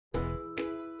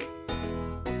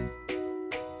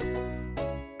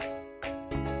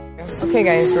Okay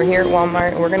guys, we're here at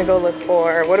Walmart and we're gonna go look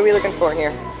for, what are we looking for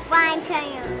here? Ryan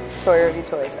Taylor. Toy Review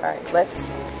Toys. Alright, let's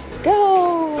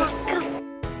go! Let's go.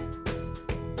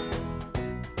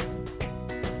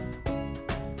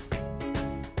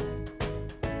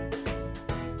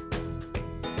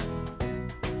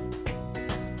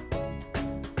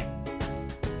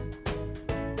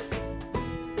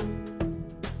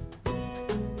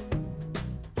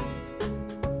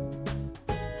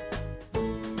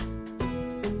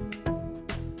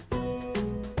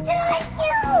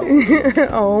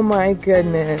 Oh my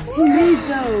goodness. Who made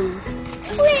those?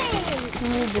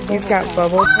 He's got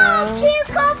bubble pads. Oh, cute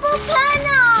couple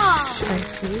panels. I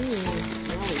see.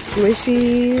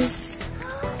 Squishies.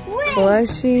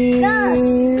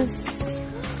 Plushies.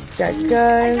 Got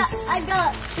Gus. I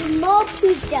got more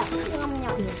pizza.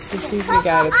 Squishies, you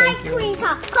got it, thank you.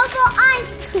 Couple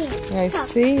ice cream. I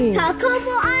see.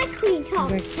 Couple ice cream.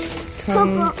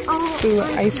 Come to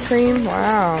ice cream?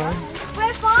 Wow.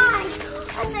 We're fine.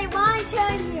 I say, why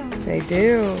tell you? They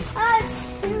do.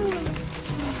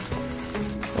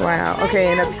 Wow.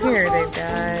 Okay, and up here they've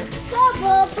got a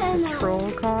troll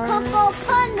car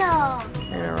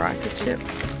and a rocket ship.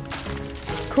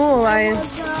 Cool, Lion.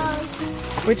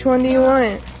 Which one do you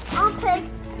want? I'll pick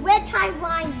Red Tie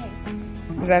Ryan.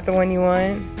 Is that the one you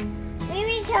want?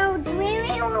 Maybe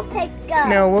we'll pick Gus.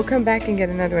 No, we'll come back and get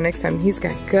another one next time. He's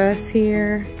got Gus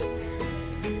here.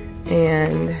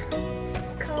 And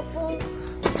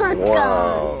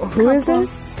whoa, who is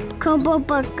this? Couple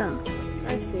Bucko.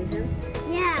 I've seen him.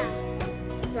 Yeah.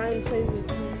 Ryan plays with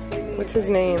him. What's his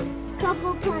name?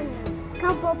 Couple Panda.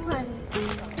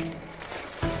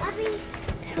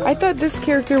 I thought this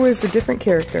character was a different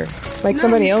character, like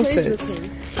somebody else's.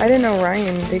 I didn't know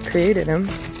Ryan, they created him.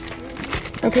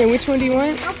 Okay, which one do you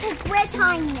want? I'll pick Red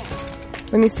Tie.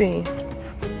 Let me see.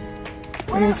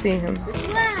 Let me see him.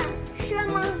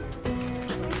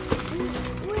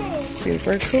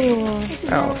 Super cool.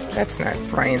 Oh, that's not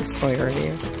Ryan's toy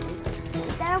review.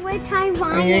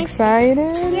 Are you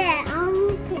excited? Yeah,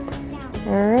 I'll pick that.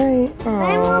 Alright.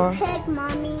 I will pick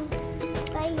Mommy.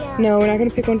 No, we're not going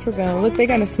to pick one for Belle. Look, they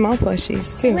got a small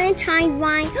plushies too. Red Tie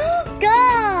Ryan. I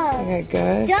Gus! got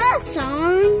Gus. Gus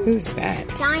song. Who's that?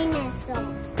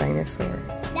 Dinosaur. Dinosaur.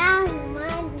 That's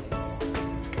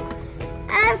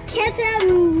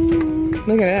one.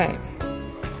 Look at that.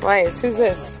 Elias, who's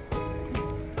this?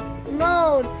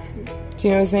 Mode. Do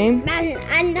you know his name? My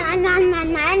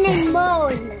name is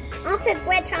Mode. I'll pick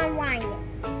Red Tie Ryan.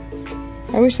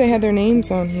 I wish they had their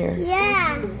names on here.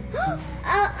 Yeah.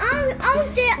 I'll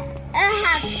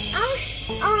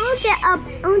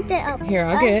get up. Here,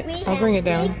 I'll get it. I'll bring it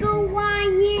down.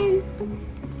 Ryan.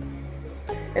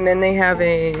 And then they have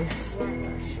a,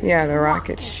 yeah, the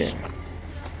rocket ship.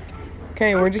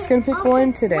 Okay, we're just gonna pick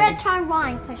one today. Red Tie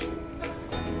Ryan, push it.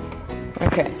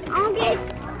 Okay.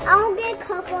 I'll get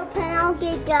couple pen. I'll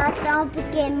get Gus. I'll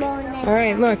get more next. All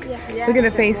right, look. Look at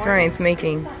the face Ryan's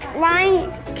making.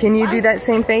 Ryan. Can you do that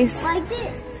same face? Like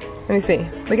this. Let me see.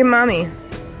 Look at Mommy.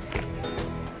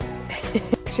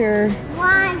 Sure.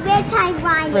 Red Tie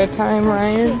Ryan. Red Tie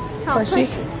Ryan. Plushie.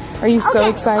 Are you so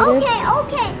excited? Okay.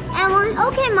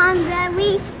 Okay, Mom. I'm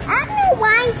the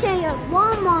wine to your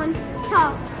Walmart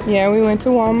talk. Yeah, we went to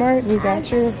Walmart. We got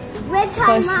your Red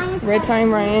Tie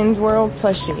Ryan's World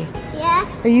plushie. Yeah.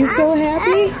 Are you so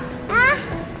happy?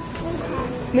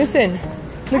 Listen.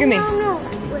 Look at me.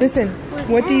 Listen.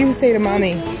 What do you say to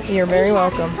Mommy? You're very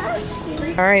welcome.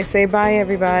 All right, say bye,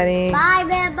 everybody. Bye,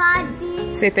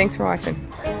 everybody. Say thanks for watching.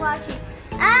 Thanks for watching.